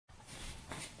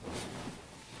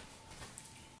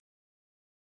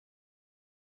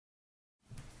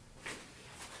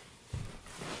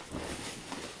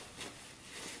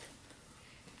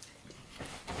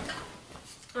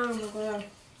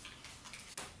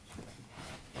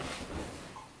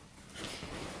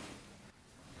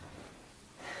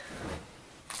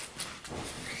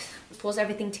pulls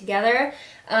everything together.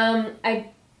 I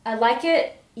like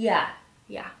it. Yeah.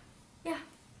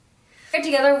 Put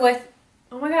together with,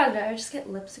 oh my god, did I just get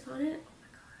lipstick on it? Oh my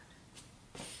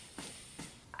god.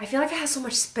 I feel like I have so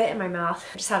much spit in my mouth.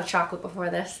 I just had a chocolate before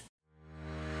this.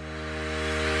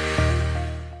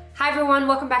 Hi everyone,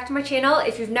 welcome back to my channel.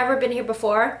 If you've never been here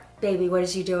before, baby, what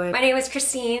is you doing? My name is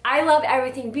Christine. I love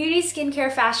everything beauty,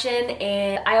 skincare, fashion,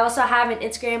 and I also have an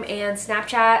Instagram and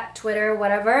Snapchat, Twitter,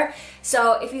 whatever.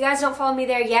 So if you guys don't follow me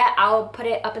there yet, I'll put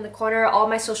it up in the corner. All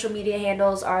my social media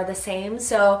handles are the same.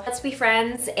 So let's be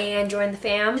friends and join the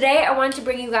fam. Today I wanted to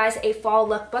bring you guys a fall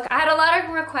lookbook. I had a lot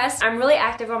of requests. I'm really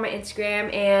active on my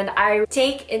Instagram and I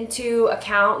take into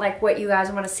account like what you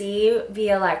guys want to see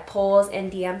via like polls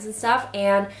and DMs and stuff.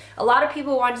 And a lot of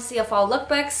people want to see a fall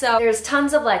lookbook. So there's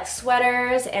tons of like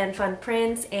sweaters and fun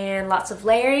prints and lots of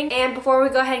layering. And before we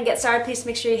go ahead and get started, please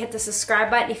make sure you hit the subscribe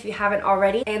button if you haven't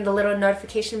already and the little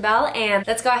notification bell, and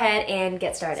let's go ahead and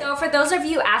get started. So for those of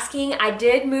you asking, I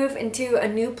did move into a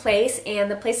new place,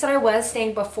 and the place that I was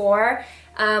staying before,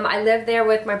 I lived there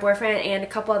with my boyfriend and a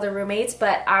couple other roommates,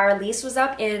 but our lease was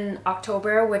up in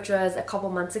October, which was a couple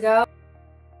months ago.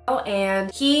 And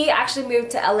he actually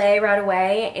moved to LA right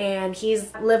away and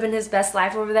he's living his best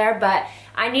life over there, but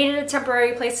I needed a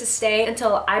temporary place to stay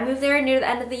until I moved there near the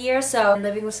end of the year, so I'm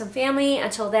living with some family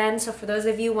until then. So for those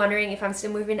of you wondering if I'm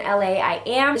still moving to LA, I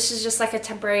am. This is just like a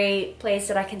temporary place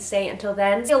that I can stay until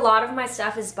then. A lot of my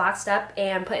stuff is boxed up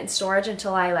and put in storage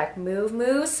until I like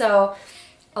move, so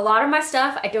a lot of my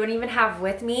stuff I don't even have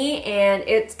with me, and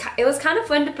it was kind of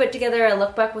fun to put together a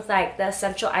lookbook with like the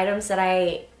essential items that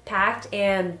I packed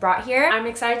and brought here. I'm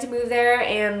excited to move there,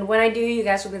 and when I do, you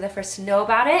guys will be the first to know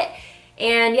about it.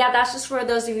 And yeah, that's just for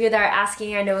those of you that are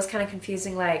asking. I know it's kind of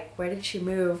confusing, like, where did she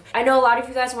move? I know a lot of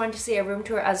you guys wanted to see a room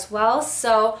tour as well,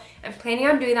 so I'm planning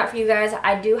on doing that for you guys.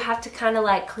 I do have to kind of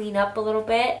like clean up a little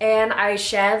bit, and I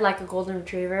shed like a golden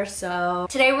retriever, so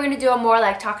today we're gonna do a more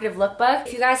like talkative lookbook.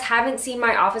 If you guys haven't seen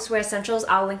my office wear essentials,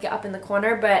 I'll link it up in the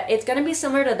corner, but it's gonna be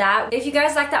similar to that. If you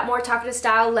guys like that more talkative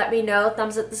style, let me know,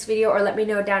 thumbs up this video, or let me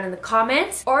know down in the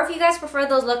comments. Or if you guys prefer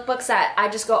those lookbooks that I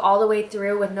just go all the way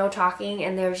through with no talking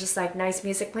and there's just like nice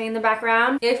music playing in the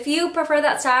background. If you prefer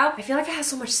that style, I feel like I have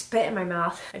so much spit in my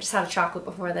mouth. I just had a chocolate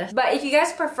before this. But if you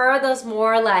guys prefer those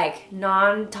more like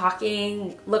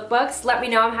non-talking lookbooks, let me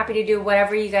know. I'm happy to do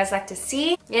whatever you guys like to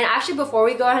see. And actually, before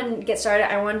we go ahead and get started,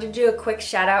 I wanted to do a quick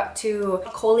shout out to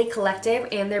Koli collective,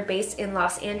 and they're based in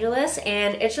Los Angeles,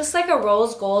 and it's just like a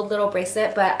rose gold little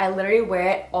bracelet, but I literally wear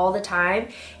it all the time,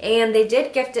 and they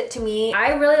did gift it to me.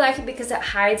 I really like it because it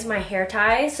hides my hair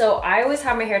tie, so I always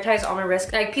have my hair ties on my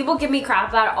wrist. Like, people give me crap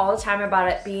about it all the time about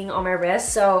it being on my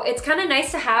wrist, so it's kind of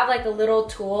nice to have like a little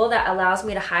tool that allows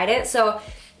me to hide it. So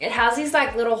it has these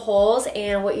like little holes,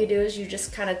 and what you do is you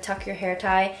just kind of tuck your hair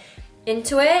tie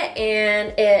into it,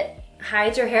 and it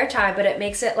hides your hair tie, but it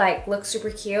makes it like look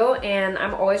super cute. And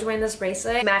I'm always wearing this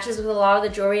bracelet. It matches with a lot of the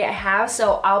jewelry I have,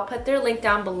 so I'll put their link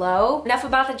down below. Enough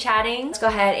about the chatting. Let's go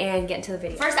ahead and get into the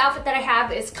video. First outfit that I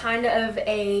have is kind of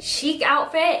a chic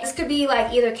outfit. This could be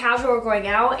like either casual or going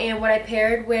out, and what I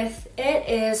paired with it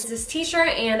is this t-shirt,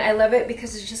 and I love it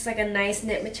because it's just like a nice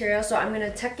knit material, so I'm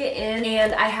gonna tuck it in.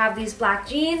 And I have these black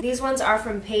jeans. These ones are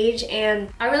from Paige, and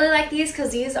I really like these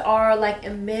because these are like a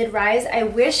mid-rise. I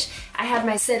wish I had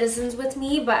my Citizens with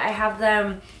me, but I have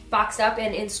them boxed up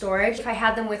and in storage. If I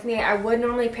had them with me, I would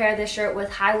normally pair this shirt with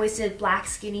high-waisted black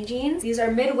skinny jeans. These are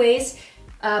mid-waist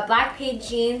black Paige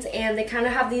jeans, and they kind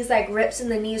of have these like rips in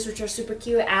the knees, which are super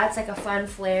cute. It adds like a fun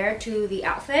flair to the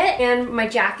outfit. And my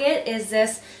jacket is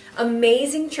this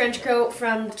amazing trench coat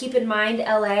from Keep in Mind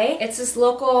LA. It's this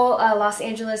local Los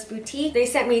Angeles boutique. They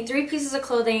sent me 3 pieces of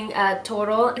clothing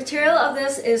total. The material of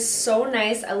this is so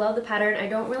nice. I love the pattern. I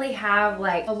don't really have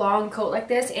like a long coat like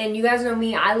this, and you guys know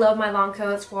me, I love my long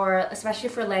coats, especially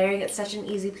for layering. It's such an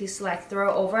easy piece to like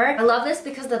throw over. I love this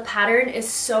because the pattern is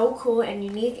so cool and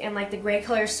unique, and like the gray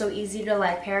color is so easy to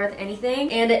like pair with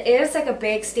anything. And it is like a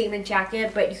big statement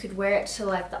jacket, but you could wear it to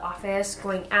like the office,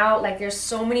 going out. Like, there's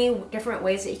so many different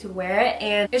ways that you could wear it,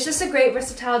 and it's just a great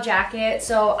versatile jacket.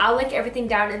 So I'll link everything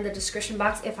down in the description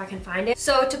box if I can find it.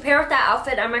 So to pair with that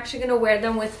outfit, I'm actually gonna wear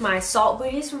them with my salt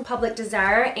booties from Public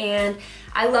Desire, and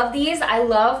I love these. I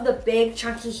love the big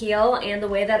chunky heel and the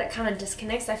way that it kind of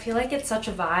disconnects. I feel like it's such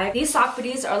a vibe. These sock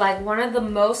booties are like one of the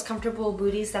most comfortable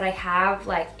booties that I have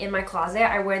like in my closet.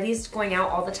 I wear these going out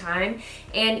all the time,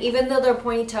 and even though they're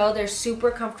pointy toe, they're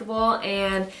super comfortable,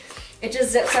 and It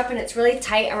just zips up and it's really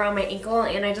tight around my ankle,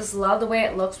 and I just love the way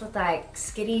it looks with like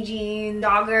skinny jeans,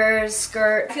 joggers,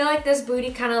 skirt. I feel like this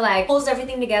booty kind of like pulls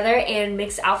everything together and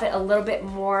makes the outfit a little bit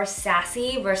more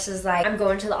sassy versus like I'm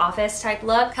going to the office type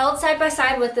look. Held side by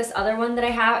side with this other one that I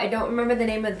have. I don't remember the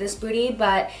name of this booty,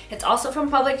 but it's also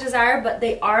from Public Desire, but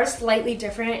they are slightly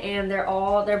different and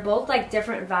they're both like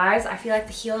different vibes. I feel like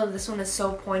the heel of this one is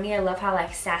so pointy. I love how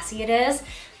like sassy it is.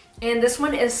 And this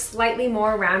one is slightly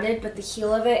more rounded, but the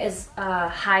heel of it is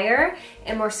higher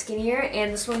and more skinnier,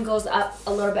 and this one goes up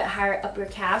a little bit higher up your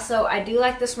calf. So I do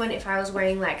like this one if I was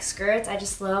wearing like skirts. I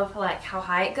just love like how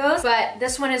high it goes, but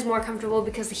this one is more comfortable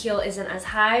because the heel isn't as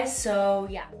high. So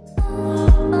yeah.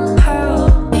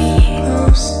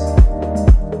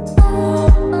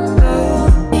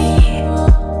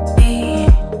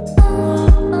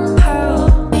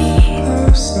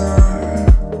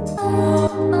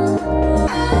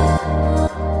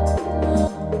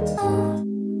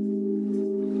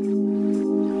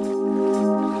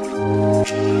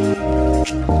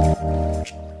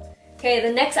 Okay,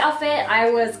 the next outfit I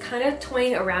was kind of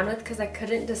toying around with because I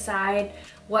couldn't decide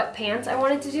what pants I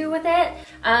wanted to do with it.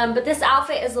 But this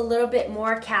outfit is a little bit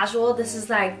more casual. This is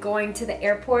like going to the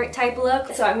airport type look.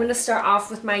 So I'm gonna start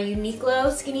off with my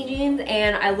Uniqlo skinny jeans,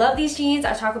 and I love these jeans.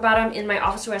 I talk about them in my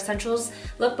Office Wear Essentials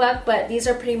lookbook, but these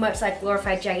are pretty much like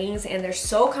glorified jeggings and they're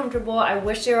so comfortable. I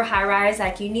wish they were high rise.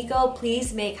 Like Uniqlo,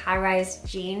 please make high rise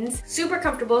jeans. Super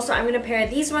comfortable. So I'm gonna pair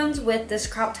these ones with this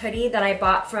cropped hoodie that I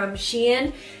bought from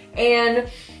Shein. And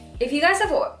if you guys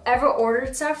have ever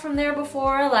ordered stuff from there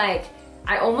before, like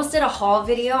I almost did a haul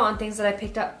video on things that I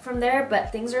picked up from there,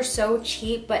 but things are so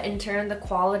cheap, but in turn the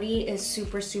quality is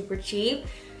super cheap.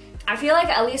 I feel like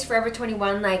at least Forever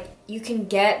 21, like you can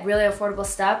get really affordable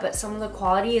stuff, but some of the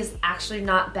quality is actually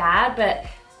not bad. But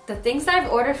the things that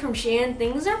I've ordered from Shein,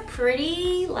 things are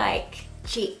pretty like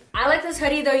cheap. I like this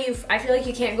hoodie though. I feel like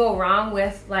you can't go wrong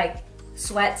with like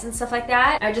sweats and stuff like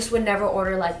that. I just would never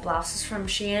order like blouses from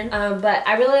Shein. But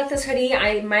I really like this hoodie.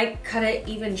 I might cut it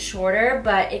even shorter,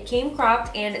 but it came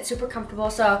cropped and it's super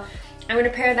comfortable. So I'm gonna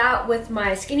pair that with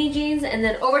my skinny jeans, and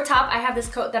then over top I have this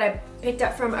coat that I picked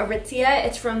up from Aritzia.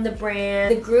 It's from the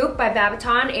brand The Group by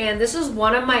Babaton, and this is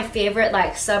one of my favorite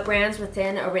like sub brands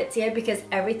within Aritzia because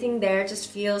everything there just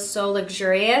feels so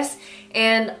luxurious,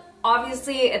 and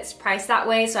obviously it's priced that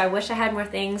way, so I wish I had more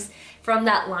things from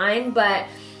that line. But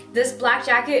this black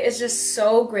jacket is just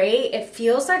so great. It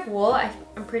feels like wool.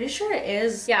 I'm pretty sure it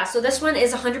is. Yeah, so this one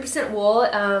is 100% wool,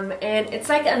 and it's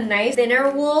like a nice thinner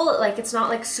wool. Like it's not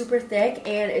like super thick,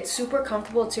 and it's super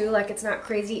comfortable too. Like it's not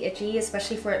crazy itchy,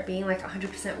 especially for it being like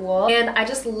 100% wool. And I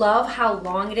just love how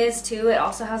long it is too. It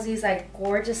also has these like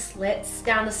gorgeous slits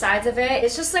down the sides of it.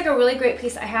 It's just like a really great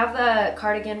piece. I have a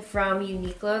cardigan from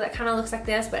Uniqlo that kind of looks like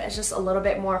this, but it's just a little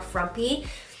bit more frumpy.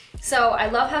 So I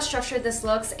love how structured this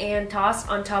looks and tossed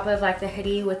on top of like the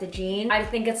hoodie with the jean. I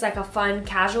think it's like a fun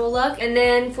casual look. And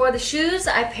then for the shoes,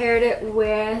 I paired it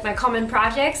with my Common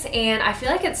Projects, and I feel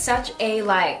like it's such a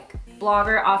like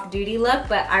blogger off-duty look,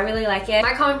 but I really like it.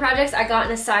 My Common Projects I got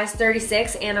in a size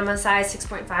 36, and I'm a size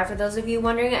 6.5 for those of you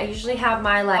wondering. I usually have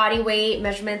my like body weight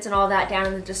measurements and all that down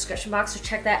in the description box, so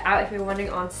check that out if you're wondering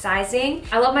on sizing.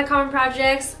 I love my Common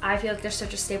Projects. I feel like they're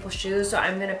such a staple shoe, so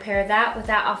I'm gonna pair that with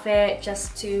that outfit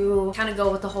just to kind of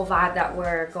go with the whole vibe that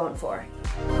we're going for.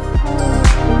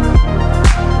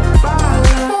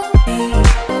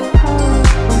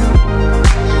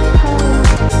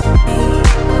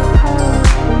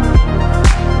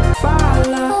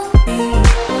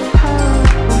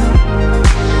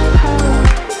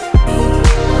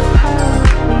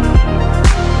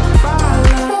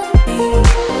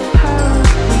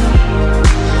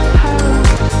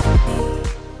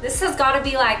 Gotta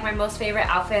be like my most favorite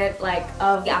outfit like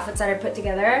of the outfits that I put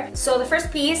together. So the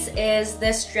first piece is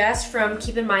this dress from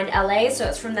Keep in Mind LA, so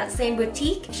it's from that same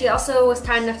boutique. She also was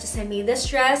kind enough to send me this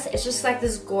dress. It's just like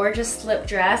this gorgeous slip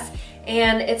dress,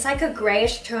 and it's like a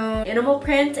grayish tone animal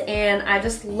print, and I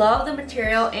just love the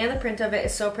material, and the print of it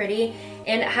is so pretty,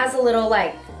 and it has a little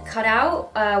like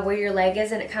cutout where your leg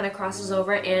is, and it kind of crosses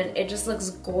over, and it just looks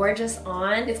gorgeous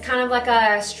on. It's kind of like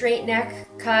a straight neck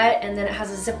cut, and then it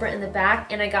has a zipper in the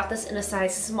back, and I got this in a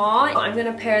size small. I'm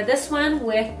gonna pair this one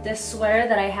with this sweater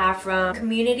that I have from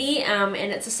Community, and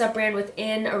it's a sub brand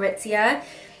within Aritzia,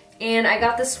 and I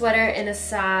got this sweater in a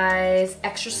size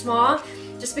extra small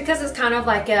just because it's kind of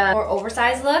like a more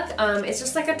oversized look. It's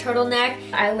just like a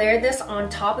turtleneck. I layered this on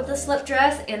top of the slip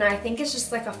dress, and I think it's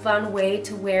just like a fun way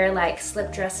to wear like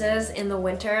slip dresses in the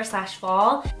winter slash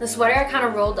fall. The sweater kind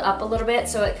of rolled up a little bit,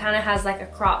 so it kind of has like a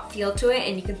crop feel to it,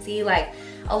 and you can see like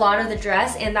a lot of the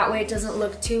dress, and that way it doesn't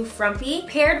look too frumpy.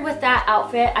 Paired with that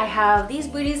outfit, I have these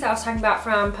booties I was talking about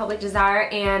from Public Desire,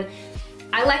 and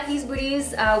I like these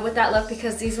booties with that look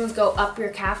because these ones go up your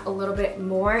calf a little bit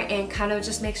more and kind of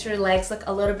just makes your legs look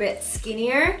a little bit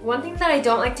skinnier. One thing that I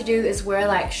don't like to do is wear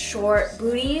like short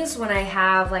booties when I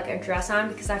have like a dress on,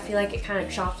 because I feel like it kind of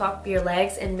chops off your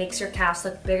legs and makes your calves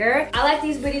look bigger. I like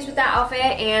these booties with that outfit,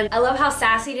 and I love how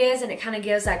sassy it is, and it kind of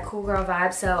gives that cool girl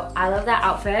vibe, so I love that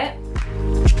outfit.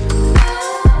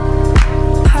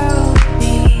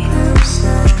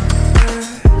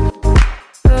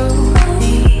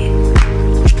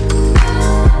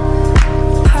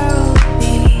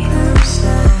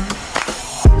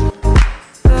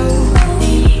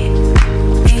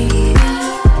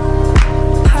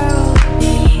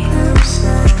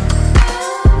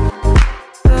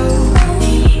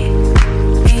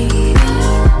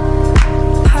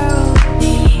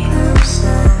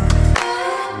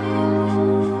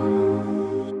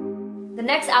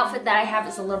 Outfit that I have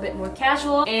is a little bit more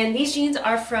casual, and these jeans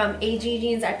are from AG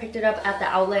Jeans. I picked it up at the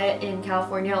outlet in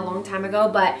California a long time ago,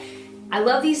 but I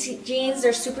love these jeans.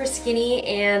 They're super skinny,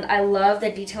 and I love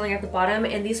the detailing at the bottom,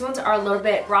 and these ones are a little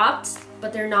bit cropped,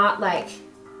 but they're not like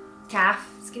calf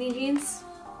skinny jeans.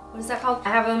 What is that called? I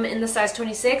have them in the size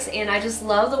 26, and I just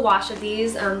love the wash of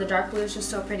these. The dark blue is just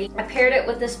so pretty. I paired it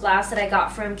with this blouse that I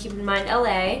got from Keep in Mind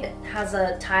LA. It has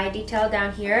a tie detail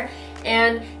down here,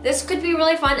 and this could be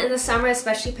really fun in the summer,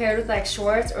 especially paired with like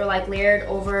shorts or like layered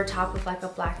over top of like a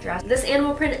black dress. This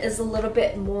animal print is a little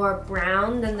bit more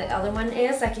brown than the other one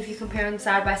is. Like if you compare them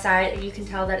side by side, you can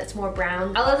tell that it's more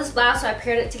brown. I love this blouse, so I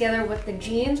paired it together with the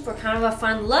jeans for kind of a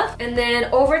fun look. And then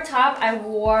over top, I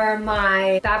wore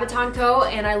my Babaton coat,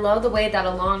 and I love the way that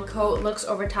a long coat looks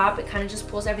over top. It kind of just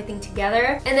pulls everything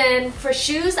together. And then for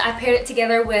shoes, I paired it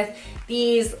together with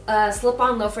these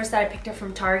slip-on loafers that I picked up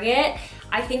from Target.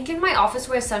 I think in my office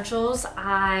wear essentials,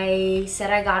 I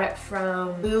said I got it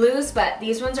from Lulu's, but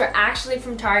these ones are actually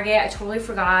from Target. I totally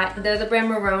forgot. They're the brand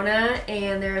Morona,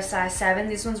 and they're a size 7.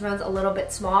 These ones runs a little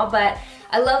bit small, but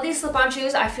I love these slip-on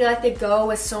shoes. I feel like they go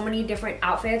with so many different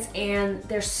outfits, and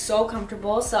they're so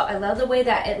comfortable. So I love the way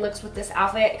that it looks with this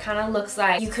outfit. It kind of looks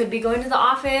like you could be going to the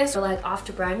office or like off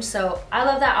to brunch. So I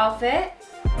love that outfit.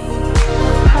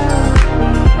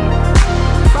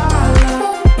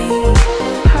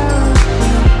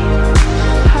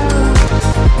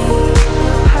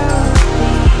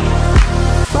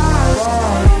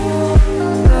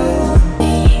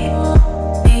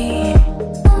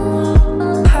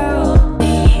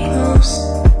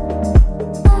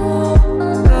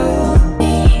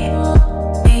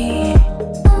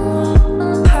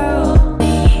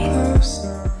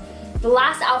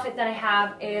 That I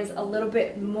have is a little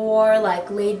bit more like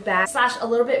laid back slash a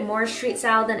little bit more street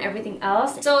style than everything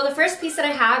else. So the first piece that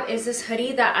I have is this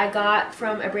hoodie that I got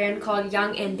from a brand called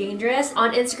Young and Dangerous.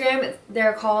 On Instagram,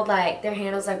 they're called like, their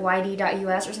handle's like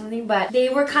yd.us or something, but they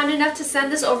were kind enough to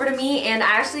send this over to me, and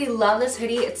I actually love this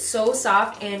hoodie. It's so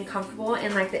soft and comfortable,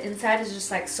 and like the inside is just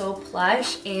like so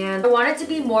plush, and I want it to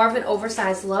be more of an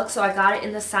oversized look, so I got it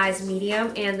in the size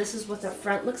medium, and this is what the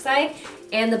front looks like.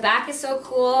 And the back is so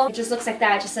cool. It just looks like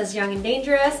that. It just says Young and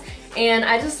Dangerous. And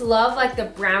I just love like the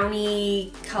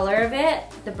brownie color of it.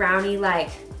 The brownie, like,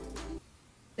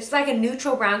 it's like a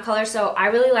neutral brown color. So I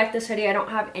really like this hoodie. I don't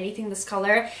have anything this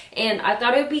color. And I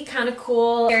thought it would be kind of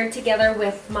cool paired together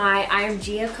with my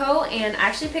IMG coat. And I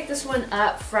actually picked this one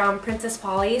up from Princess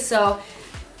Polly. So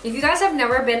if you guys have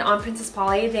never been on Princess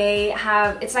Polly, they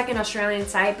have, it's like an Australian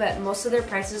site, but most of their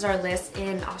prices are listed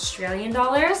in Australian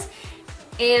dollars.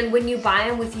 And when you buy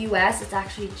them with US, it's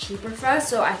actually cheaper for us.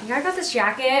 So I think I got this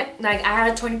jacket, like I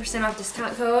had a 20% off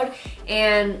discount code,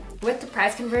 and with the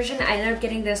price conversion, I ended up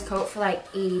getting this coat for like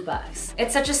 80 bucks.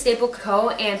 It's such a staple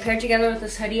coat, and paired together with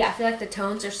this hoodie, I feel like the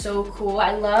tones are so cool.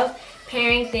 I love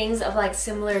pairing things of like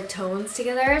similar tones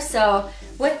together. So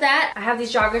with that, I have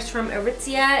these joggers from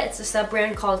Aritzia. It's a sub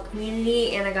brand called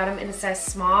Community, and I got them in a size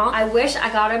small. I wish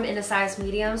I got them in a size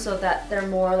medium so that they're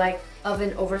more like of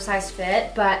an oversized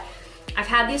fit, but I've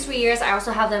had these for years. I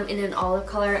also have them in an olive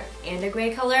color and a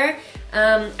gray color.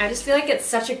 I just feel like it's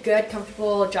such a good,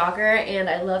 comfortable jogger, and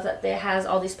I love that it has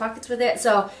all these pockets with it.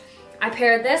 So I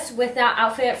paired this with that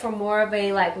outfit for more of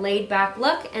a like laid back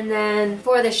look. And then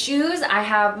for the shoes, I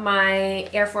have my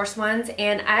Air Force Ones,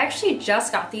 and I actually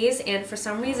just got these, and for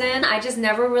some reason I just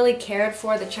never really cared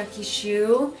for the chunky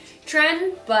shoe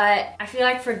trend, but I feel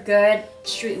like for good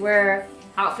streetwear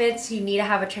outfits, you need to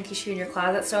have a chunky shoe in your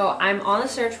closet. So I'm on the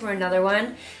search for another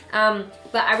one.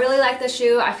 But I really like this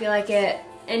shoe. I feel like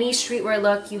any streetwear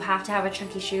look, you have to have a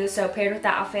chunky shoe. So paired with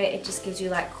that outfit, it just gives you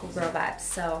like cool girl vibes.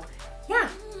 So yeah.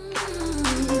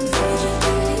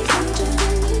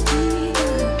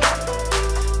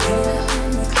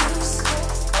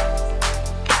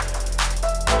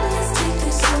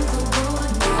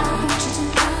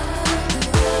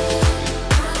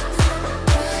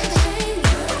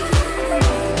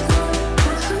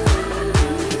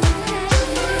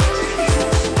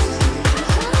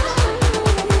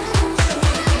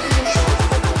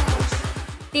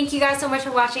 guys so much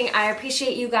for watching. I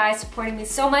appreciate you guys supporting me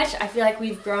so much. I feel like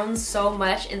we've grown so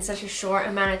much in such a short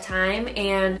amount of time,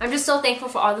 and I'm just so thankful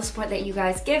for all the support that you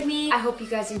guys give me. I hope you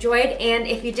guys enjoyed, and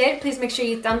if you did, please make sure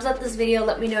you thumbs up this video.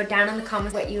 Let me know down in the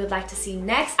comments what you would like to see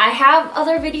next. I have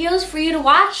other videos for you to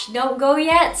watch. Don't go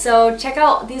yet, so check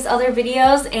out these other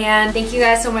videos, and thank you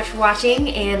guys so much for watching,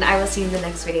 and I will see you in the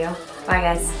next video. Bye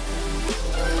guys.